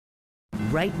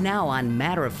right now on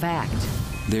Matter of Fact.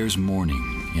 There's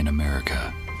morning in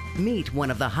America. Meet one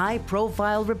of the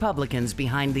high-profile Republicans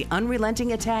behind the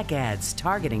unrelenting attack ads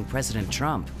targeting President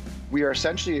Trump. We are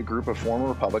essentially a group of former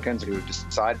Republicans who have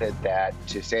decided that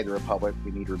to save the republic,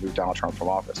 we need to remove Donald Trump from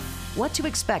office. What to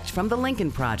expect from the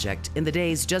Lincoln Project in the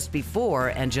days just before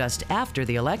and just after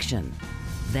the election.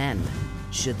 Then,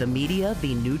 should the media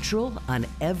be neutral on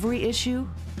every issue?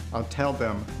 I'll tell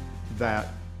them that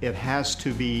it has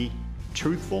to be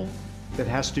truthful, it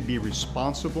has to be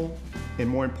responsible, and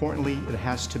more importantly, it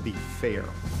has to be fair.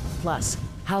 Plus,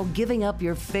 how giving up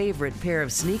your favorite pair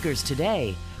of sneakers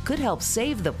today could help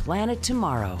save the planet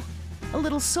tomorrow. A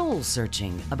little soul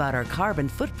searching about our carbon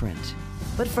footprint.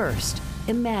 But first,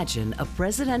 imagine a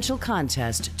presidential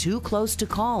contest too close to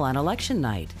call on election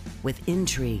night, with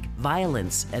intrigue,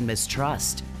 violence, and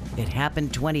mistrust. It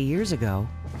happened 20 years ago.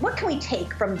 What can we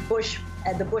take from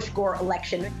the Bush-Gore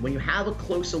election? When you have a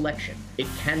close election, it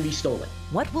can be stolen.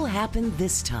 What will happen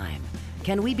this time?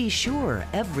 Can we be sure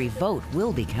every vote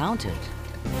will be counted?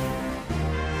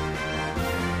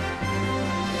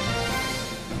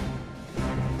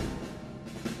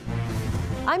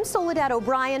 I'm Soledad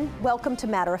O'Brien. Welcome to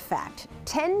Matter of Fact.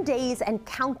 10 days and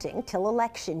counting till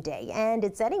Election Day, and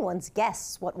it's anyone's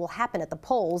guess what will happen at the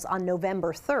polls on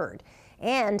November 3rd,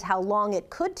 and how long it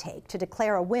could take to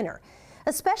declare a winner,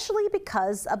 especially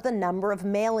because of the number of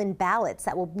mail-in ballots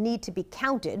that will need to be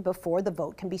counted before the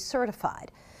vote can be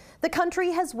certified. The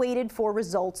country has waited for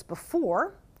results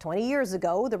before. 20 years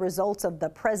ago, the results of the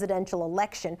presidential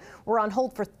election were on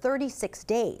hold for 36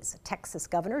 days. Texas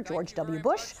Governor George W.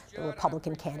 Bush, the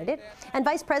Republican candidate, and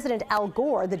Vice President Al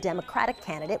Gore, the Democratic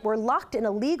candidate, were locked in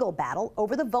a legal battle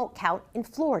over the vote count in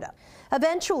Florida.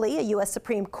 Eventually, a U.S.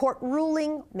 Supreme Court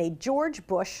ruling made George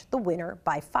Bush the winner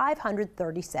by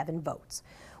 537 votes.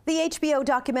 The HBO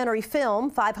documentary film,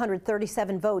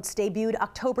 537 Votes, debuted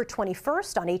October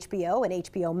 21st on HBO and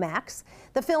HBO Max.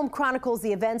 The film chronicles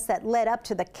the events that led up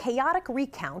to the chaotic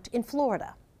recount in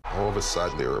Florida. All of a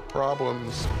sudden, there are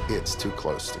problems. It's too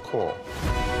close to call.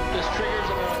 This triggers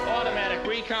an automatic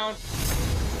recount.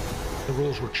 The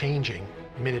rules were changing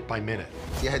minute by minute.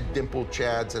 You had dimpled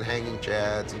Chads and hanging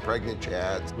Chads and pregnant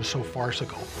Chads. It was so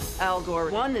farcical. Al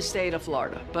Gore won the state of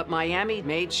Florida, but Miami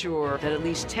made sure that at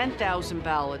least 10,000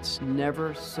 ballots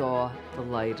never saw the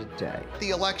light of day. The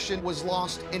election was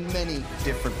lost in many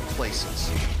different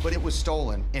places, but it was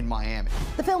stolen in Miami.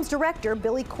 The film's director,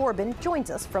 Billy Corben,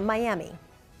 joins us from Miami.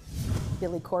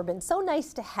 Billy Corben, so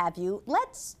nice to have you.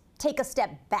 Let's take a step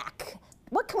back.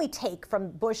 What can we take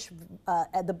from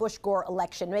the Bush-Gore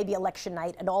election, maybe election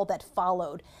night, and all that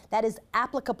followed, that is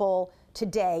applicable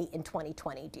today in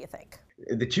 2020, do you think?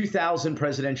 The 2000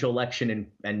 presidential election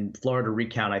and Florida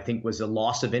recount, I think, was a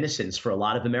loss of innocence for a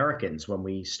lot of Americans when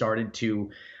we started to,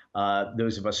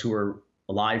 those of us who were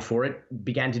alive for it,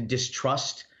 began to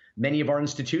distrust many of our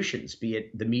institutions, be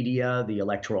it the media, the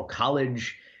Electoral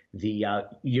College, the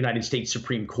United States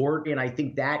Supreme Court. And I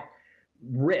think that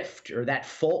rift, or that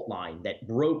fault line that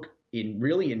broke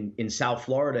in South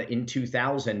Florida in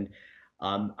 2000,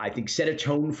 I think set a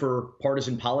tone for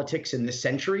partisan politics in this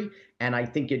century. And I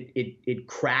think it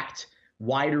cracked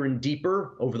wider and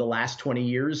deeper over the last 20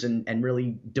 years and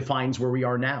really defines where we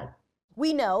are now.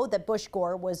 We know that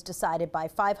Bush-Gore was decided by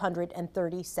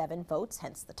 537 votes,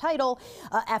 hence the title,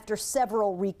 after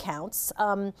several recounts.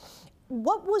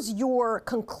 What was your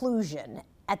conclusion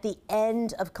at the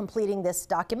end of completing this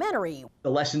documentary?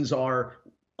 The lessons are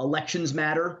elections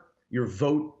matter, your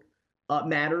vote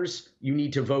matters. You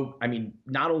need to vote, I mean,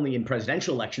 not only in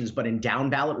presidential elections, but in down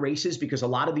ballot races, because a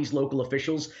lot of these local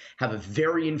officials have a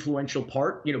very influential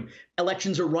part. You know,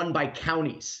 elections are run by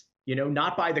counties, you know,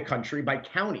 not by the country, by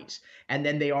counties. And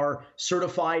then they are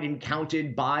certified and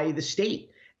counted by the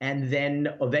state, and then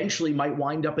eventually might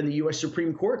wind up in the U.S.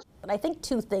 Supreme Court. But I think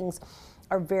two things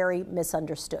are very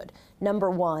misunderstood.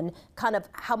 Number one, kind of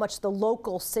how much the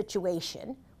local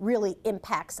situation really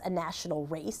impacts a national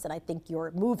race, and I think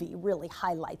your movie really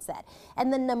highlights that.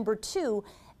 And then number two,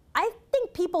 I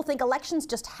think people think elections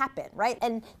just happen, right?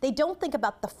 And they don't think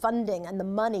about the funding and the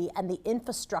money and the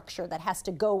infrastructure that has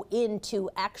to go into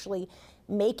actually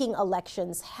making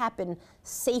elections happen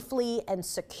safely and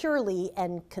securely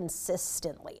and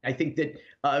consistently. I think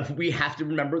that we have to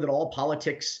remember that all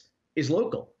politics is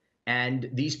local. And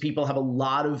these people have a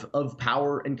lot of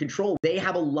power and control. They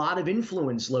have a lot of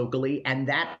influence locally. And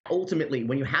that ultimately,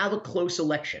 when you have a close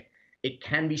election, it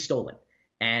can be stolen.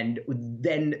 And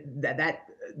then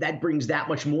that brings that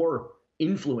much more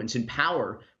influence and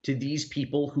power to these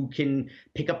people who can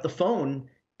pick up the phone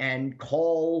and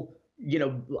call, you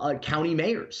know, county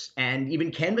mayors and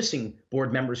even canvassing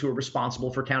board members who are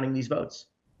responsible for counting these votes.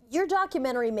 Your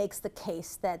documentary makes the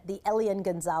case that the Elian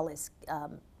Gonzalez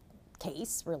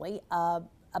case, really,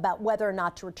 about whether or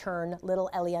not to return little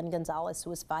Elian Gonzalez,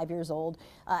 who was 5 years old,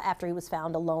 after he was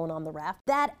found alone on the raft,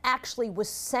 that actually was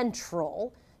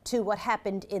central to what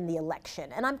happened in the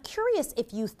election. And I'm curious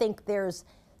if you think there's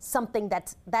something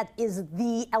that is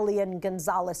the Elian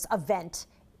Gonzalez event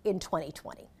in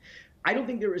 2020. I don't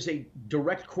think there is a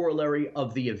direct corollary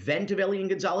of the event of Elian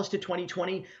Gonzalez to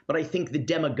 2020, but I think the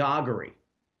demagoguery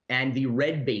and the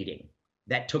red baiting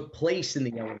that took place in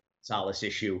the Elian Gonzalez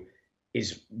issue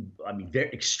is, I mean, very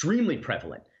extremely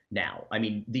prevalent now. I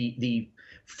mean, the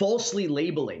falsely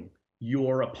labeling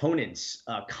your opponents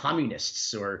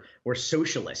communists or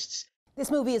socialists. This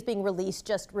movie is being released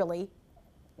just really,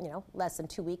 less than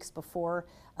 2 weeks before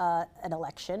an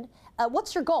election.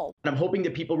 What's your goal? I'm hoping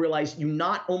that people realize you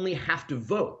not only have to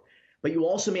vote, but you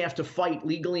also may have to fight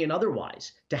legally and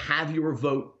otherwise to have your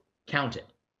vote counted.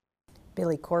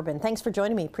 Billy Corben, thanks for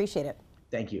joining me. Appreciate it.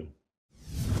 Thank you.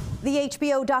 The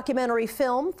HBO documentary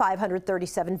film,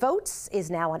 537 Votes,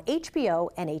 is now on HBO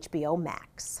and HBO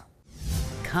Max.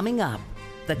 Coming up,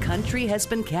 the country has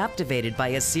been captivated by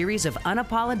a series of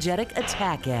unapologetic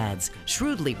attack ads,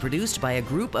 shrewdly produced by a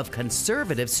group of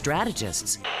conservative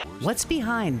strategists. What's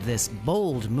behind this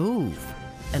bold move?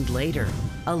 And later,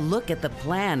 a look at the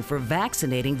plan for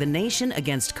vaccinating the nation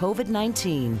against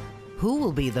COVID-19. Who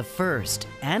will be the first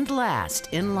and last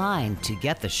in line to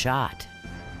get the shot?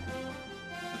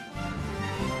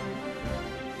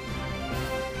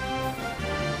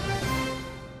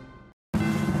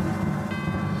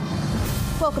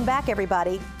 Welcome back,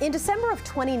 everybody. In December of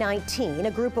 2019,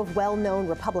 a group of well-known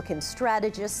Republican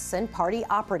strategists and party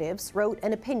operatives wrote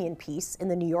an opinion piece in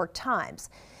the New York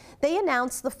Times. They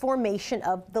announced the formation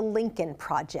of the Lincoln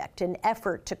Project, an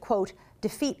effort to, quote,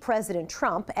 defeat President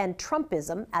Trump and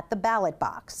Trumpism at the ballot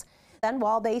box. And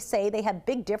while they say they have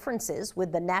big differences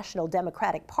with the National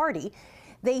Democratic Party,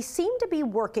 they seem to be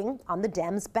working on the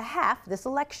Dems' behalf this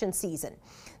election season.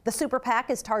 The Super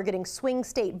PAC is targeting swing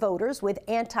state voters with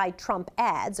anti-Trump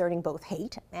ads, earning both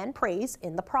hate and praise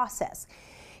in the process.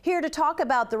 Here to talk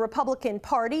about the Republican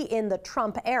Party in the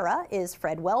Trump era is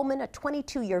Fred Wellman, a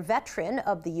 22-year veteran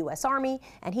of the U.S. Army,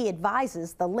 and he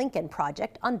advises the Lincoln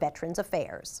Project on Veterans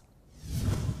Affairs.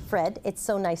 Fred, it's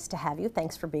so nice to have you.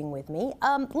 Thanks for being with me.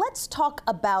 Let's talk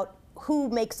about who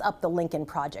makes up the Lincoln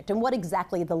Project and what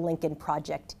exactly the Lincoln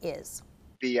Project is.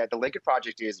 The Lincoln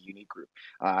Project is a unique group.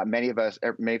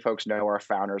 Many folks know our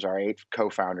founders, our 8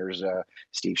 co-founders,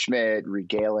 Steve Schmidt, Reed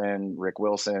Galen, Rick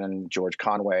Wilson, George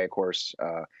Conway, of course,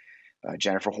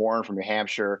 Jennifer Horn from New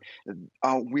Hampshire.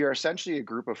 We are essentially a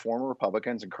group of former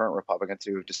Republicans and current Republicans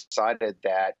who have decided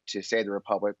that to save the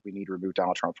republic, we need to remove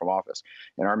Donald Trump from office.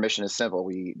 And our mission is simple.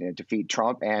 We defeat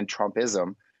Trump and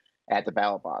Trumpism at the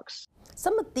ballot box.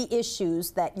 Some of the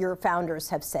issues that your founders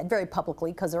have said very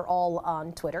publicly, because they're all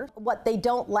on Twitter, what they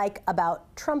don't like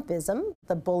about Trumpism,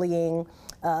 the bullying,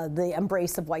 the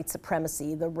embrace of white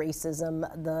supremacy, the racism,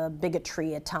 the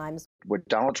bigotry at times. What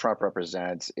Donald Trump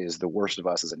represents is the worst of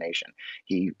us as a nation.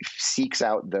 He seeks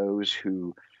out those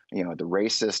who, the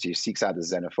racist, he seeks out the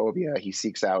xenophobia, he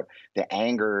seeks out the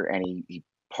anger, and he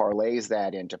parlays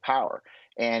that into power.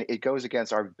 And it goes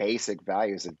against our basic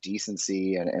values of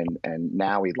decency, and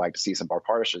now we'd like to see some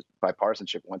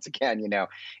bipartisanship once again.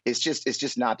 It's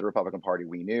just not the Republican Party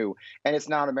we knew, and it's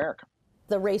not America.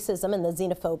 The racism and the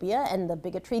xenophobia and the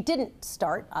bigotry didn't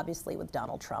start, obviously, with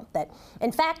Donald Trump. That,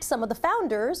 in fact, some of the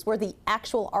founders were the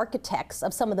actual architects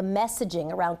of some of the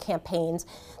messaging around campaigns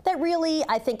that really,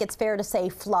 I think it's fair to say,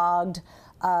 flogged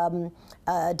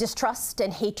distrust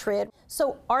and hatred.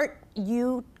 So aren't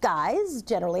you guys,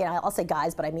 generally, and I'll say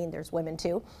guys, but I mean there's women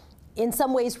too, in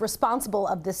some ways responsible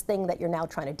of this thing that you're now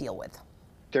trying to deal with?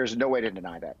 There's no way to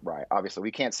deny that, right? Obviously,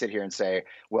 we can't sit here and say,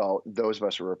 well, those of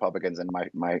us who are Republicans and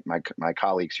my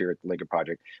colleagues here at the Lincoln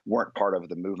Project weren't part of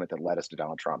the movement that led us to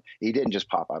Donald Trump. He didn't just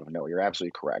pop out of nowhere. You're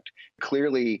absolutely correct.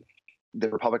 Clearly, the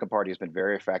Republican Party has been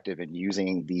very effective in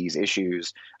using these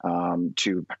issues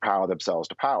to power themselves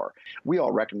to power. We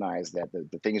all recognize that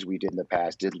the things we did in the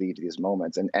past did lead to these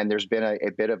moments. And there's been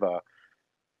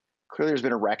clearly there's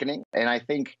been a reckoning. And I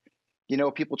think,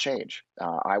 people change.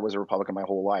 I was a Republican my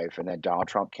whole life, and then Donald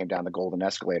Trump came down the golden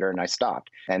escalator and I stopped.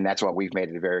 And that's why we've made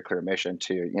it a very clear mission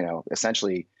to,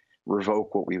 essentially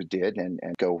revoke what we did and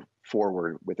go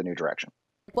forward with a new direction.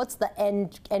 What's the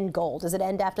end goal? Does it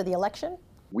end after the election?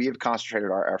 We have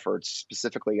concentrated our efforts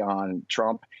specifically on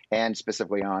Trump and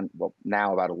specifically on,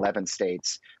 now about 11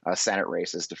 states, Senate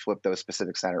races, to flip those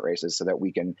specific Senate races so that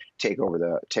we can take over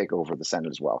the Senate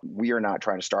as well. We are not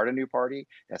trying to start a new party.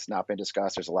 That's not been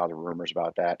discussed. There's a lot of rumors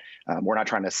about that. We're not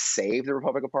trying to save the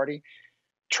Republican Party.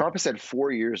 Trump has had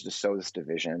 4 years to sow this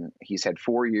division. He's had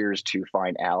 4 years to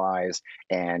find allies,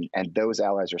 and those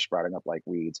allies are sprouting up like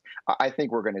weeds. I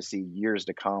think we're going to see years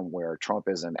to come where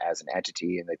Trumpism as an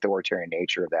entity and the authoritarian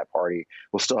nature of that party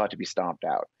will still have to be stomped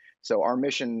out. So our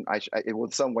mission, it will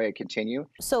in some way continue.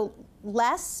 So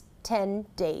last 10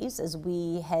 days as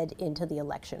we head into the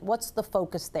election, what's the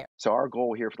focus there? So our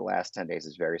goal here for the last 10 days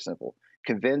is very simple.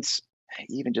 Convince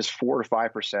even just 4 to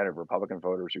 5% of Republican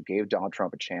voters who gave Donald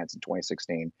Trump a chance in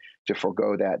 2016 to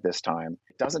forego that this time.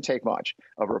 It doesn't take much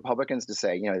of Republicans to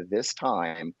say, this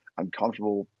time I'm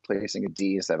comfortable placing a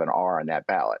D instead of an R on that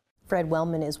ballot. Fred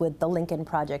Wellman is with the Lincoln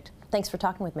Project. Thanks for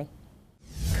talking with me.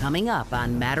 Coming up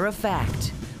on Matter of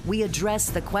Fact, we address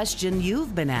the question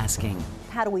you've been asking.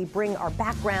 How do we bring our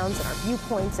backgrounds and our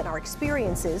viewpoints and our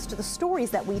experiences to the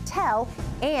stories that we tell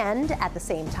and, at the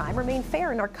same time, remain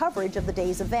fair in our coverage of the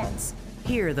day's events?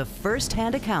 Hear the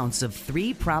first-hand accounts of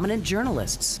 3 prominent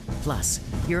journalists. Plus,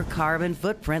 your carbon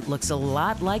footprint looks a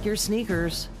lot like your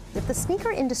sneakers. If the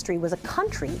sneaker industry was a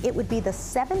country, it would be the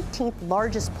 17th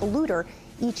largest polluter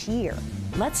each year.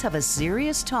 Let's have a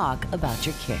serious talk about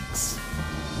your kicks.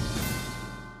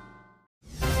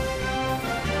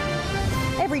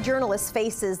 Every journalist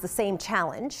faces the same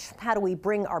challenge. How do we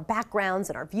bring our backgrounds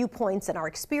and our viewpoints and our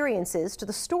experiences to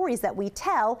the stories that we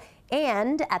tell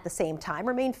and, at the same time,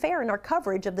 remain fair in our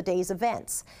coverage of the day's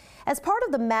events? As part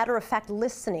of the Matter of Fact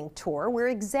listening tour, we're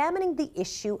examining the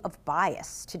issue of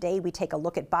bias. Today, we take a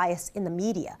look at bias in the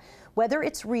media, whether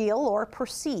it's real or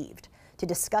perceived. To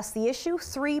discuss the issue,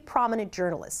 3 prominent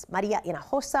journalists: Maria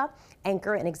Hinojosa,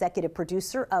 anchor and executive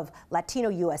producer of Latino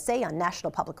USA on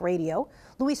National Public Radio;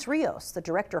 Luis Rios, the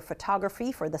director of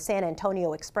photography for the San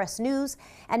Antonio Express News;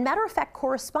 and Matter of Fact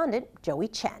correspondent Joey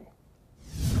Chen.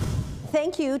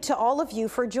 Thank you to all of you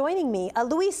for joining me.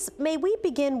 Luis, may we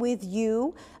begin with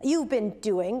you? You've been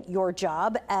doing your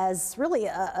job as really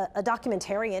a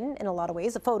documentarian in a lot of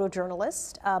ways, a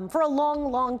photojournalist, for a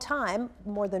long, long time,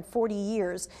 more than 40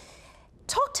 years.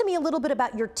 Talk to me a little bit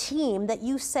about your team that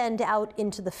you send out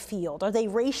into the field. Are they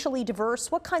racially diverse?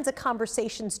 What kinds of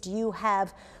conversations do you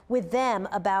have with them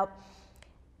about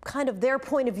kind of their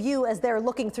point of view as they're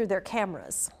looking through their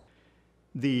cameras?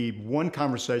 The one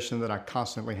conversation that I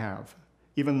constantly have,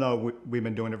 even though we've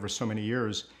been doing it for so many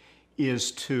years,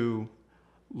 is to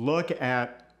look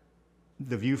at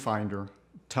the viewfinder,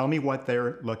 tell me what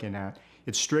they're looking at.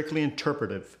 It's strictly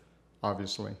interpretive,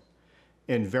 obviously,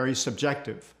 and very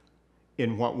subjective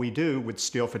in what we do with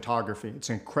still photography. It's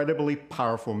an incredibly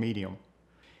powerful medium.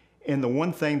 And the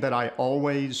one thing that I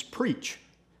always preach,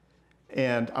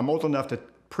 and I'm old enough to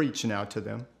preach now to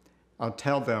them, I'll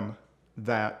tell them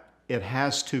that it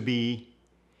has to be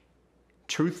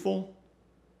truthful,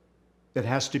 it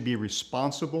has to be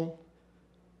responsible,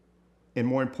 and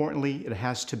more importantly, it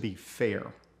has to be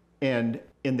fair. And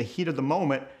in the heat of the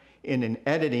moment, and in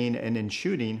editing and in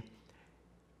shooting,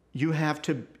 you have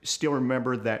to still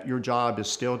remember that your job is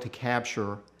still to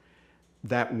capture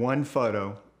that one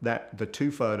photo, the 2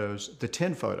 photos, the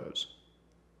 10 photos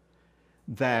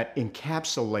that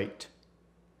encapsulate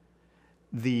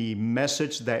the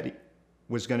message that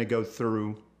was going to go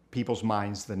through people's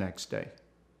minds the next day.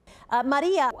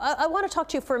 Maria, I want to talk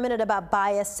to you for a minute about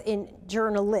bias in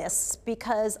journalists,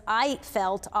 because I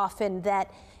felt often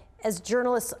that as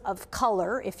journalists of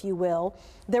color, if you will,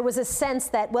 there was a sense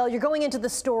that, well, you're going into the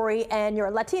story and you're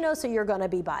a Latino, so you're going to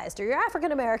be biased, or you're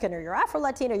African American, or you're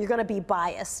Afro-Latino, you're going to be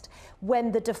biased,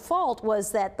 when the default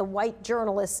was that the white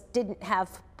journalists didn't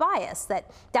have bias,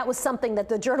 that was something that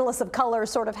the journalists of color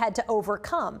sort of had to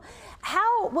overcome.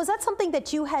 How was that something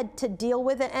that you had to deal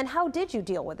with, and how did you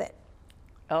deal with it?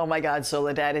 Oh my God,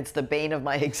 Soledad, it's the bane of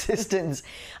my existence.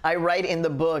 I write in the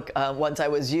book, Once I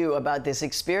Was You, about this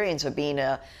experience of being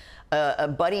a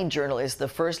budding journalist, the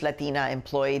first Latina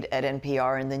employed at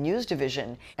NPR in the news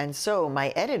division. And so my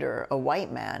editor, a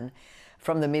white man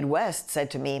from the Midwest,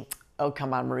 said to me, "Oh,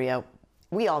 come on, Maria,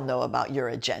 we all know about your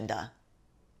agenda."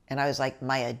 And I was like,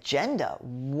 "My agenda?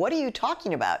 What are you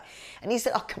talking about?" And he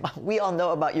said, "Oh, come on, we all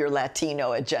know about your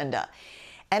Latino agenda."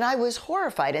 And I was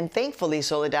horrified, and thankfully,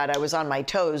 Soledad, I was on my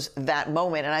toes that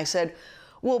moment, and I said,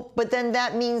 "Well, but then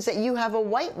that means that you have a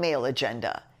white male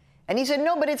agenda." And he said,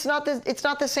 "No, but it's not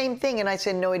the same thing." And I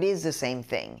said, "No, it is the same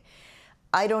thing.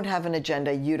 I don't have an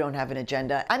agenda. You don't have an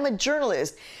agenda. I'm a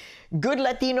journalist. Good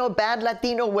Latino, bad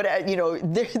Latino, whatever, you know,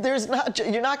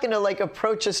 you're not going to like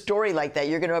approach a story like that.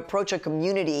 You're going to approach a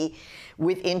community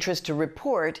with interest to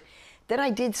report." Then I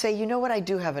did say, you know what, I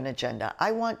do have an agenda.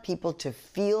 I want people to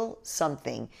feel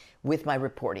something with my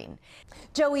reporting.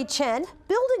 Joey Chen,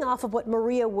 building off of what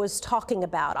Maria was talking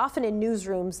about, often in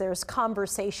newsrooms there's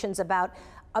conversations about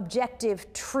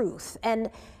objective truth. And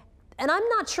And I'm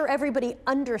not sure everybody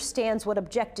understands what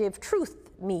objective truth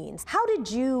means. How did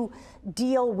you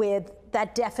deal with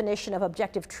that definition of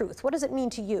objective truth? What does it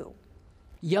mean to you?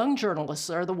 Young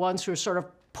journalists are the ones who are sort of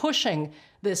pushing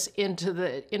this into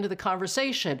the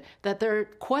conversation, that they're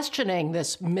questioning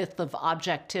this myth of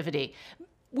objectivity.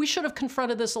 We should have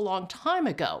confronted this a long time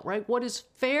ago, right? What is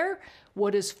fair?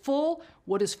 What is full?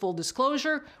 What is full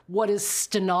disclosure? What is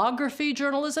stenography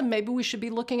journalism? Maybe we should be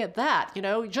looking at that. You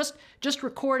know, just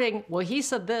recording, well, he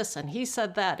said this and he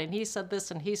said that and he said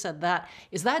this and he said that.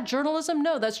 Is that journalism?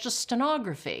 No, that's just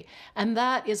stenography. And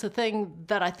that is a thing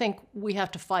that I think we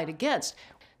have to fight against.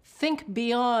 Think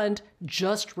beyond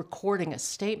just recording a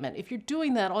statement. If you're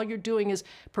doing that, all you're doing is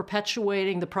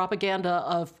perpetuating the propaganda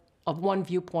of one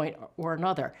viewpoint or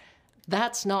another.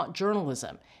 That's not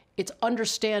journalism. It's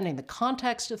understanding the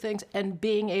context of things and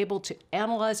being able to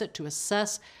analyze it, to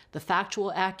assess the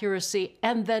factual accuracy,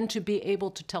 and then to be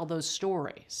able to tell those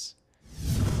stories.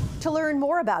 To learn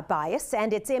more about bias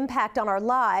and its impact on our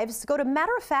lives, go to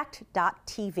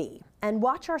matteroffact.tv and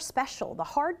watch our special, The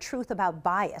Hard Truth About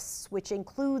Bias, which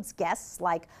includes guests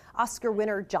like Oscar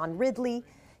winner John Ridley,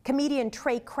 comedian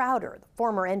Trey Crowder, the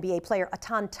former NBA player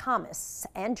Atan Thomas,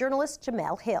 and journalist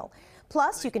Jemele Hill.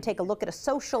 Plus, you can take a look at a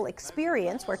social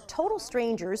experience where total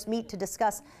strangers meet to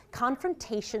discuss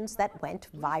confrontations that went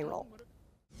viral.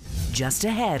 Just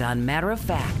ahead on Matter of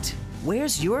Fact,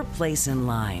 where's your place in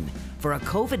line for a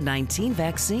COVID-19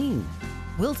 vaccine?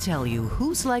 We'll tell you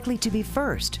who's likely to be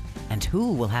first and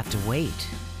who will have to wait.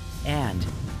 And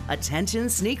attention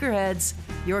sneakerheads,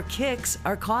 your kicks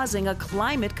are causing a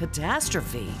climate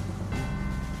catastrophe.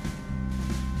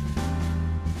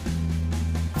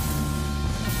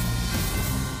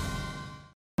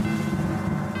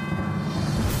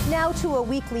 Now to a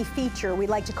weekly feature we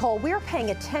like to call We're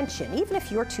Paying Attention, even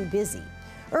if you're too busy.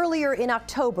 Earlier in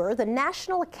October, the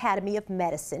National Academy of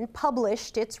Medicine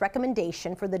published its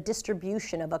recommendation for the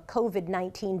distribution of a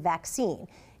COVID-19 vaccine,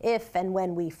 if and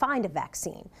when we find a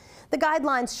vaccine. The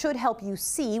guidelines should help you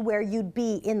see where you'd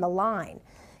be in the line.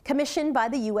 Commissioned by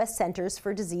the U.S. Centers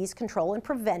for Disease Control and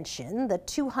Prevention, the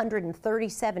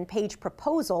 237-page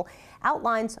proposal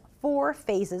outlines 4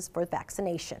 phases for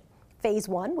vaccination. Phase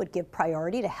 1 would give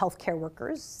priority to healthcare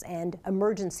workers and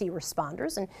emergency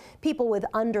responders and people with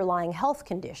underlying health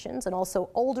conditions, and also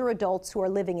older adults who are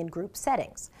living in group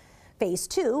settings. Phase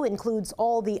 2 includes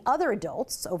all the other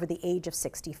adults over the age of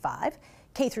 65,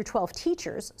 K-12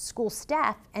 teachers, school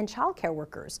staff, and childcare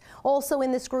workers. Also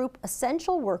in this group,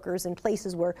 essential workers in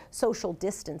places where social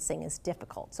distancing is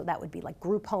difficult. So that would be like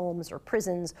group homes or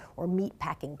prisons or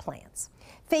meatpacking plants.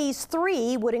 Phase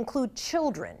 3 would include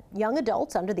children, young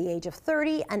adults under the age of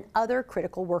 30, and other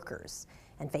critical workers.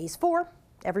 And Phase 4,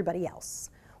 everybody else.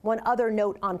 One other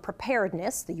note on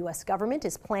preparedness, the U.S. government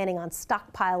is planning on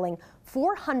stockpiling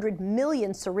 400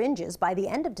 million syringes by the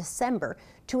end of December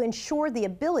to ensure the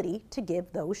ability to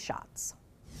give those shots.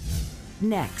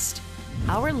 Next,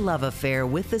 our love affair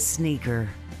with the sneaker.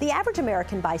 The average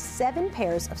American buys 7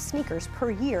 pairs of sneakers per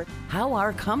year. How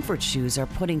our comfort shoes are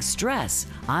putting stress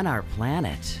on our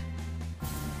planet.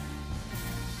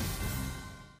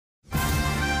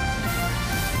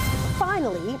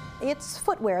 Finally, it's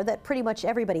footwear that pretty much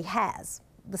everybody has,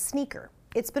 the sneaker.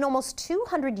 It's been almost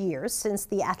 200 years since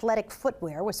the athletic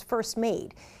footwear was first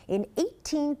made. In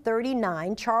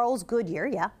 1839, Charles Goodyear,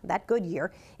 yeah, that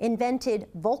Goodyear, invented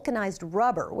vulcanized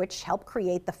rubber, which helped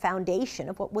create the foundation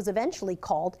of what was eventually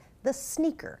called the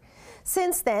sneaker.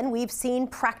 Since then, we've seen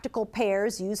practical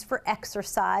pairs used for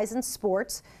exercise and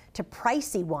sports, to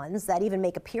pricey ones that even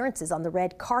make appearances on the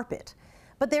red carpet.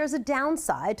 But there's a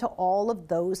downside to all of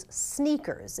those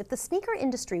sneakers. If the sneaker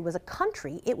industry was a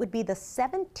country, it would be the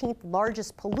 17th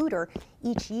largest polluter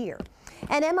each year.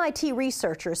 And MIT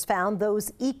researchers found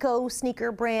those eco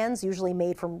sneaker brands, usually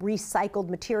made from recycled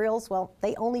materials, well,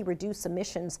 they only reduce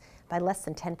emissions by less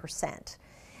than 10%.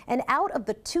 And out of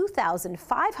the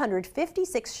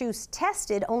 2,556 shoes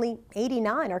tested, only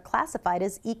 89 are classified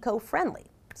as eco-friendly.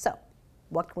 So,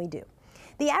 what can we do?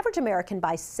 The average American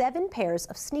buys 7 pairs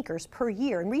of sneakers per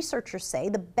year, and researchers say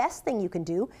the best thing you can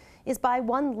do is buy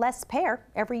 1 less pair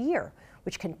every year,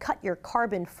 which can cut your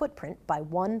carbon footprint by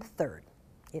 1/3.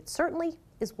 It certainly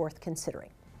is worth considering.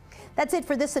 That's it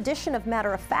for this edition of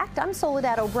Matter of Fact. I'm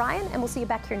Soledad O'Brien, and we'll see you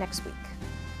back here next week.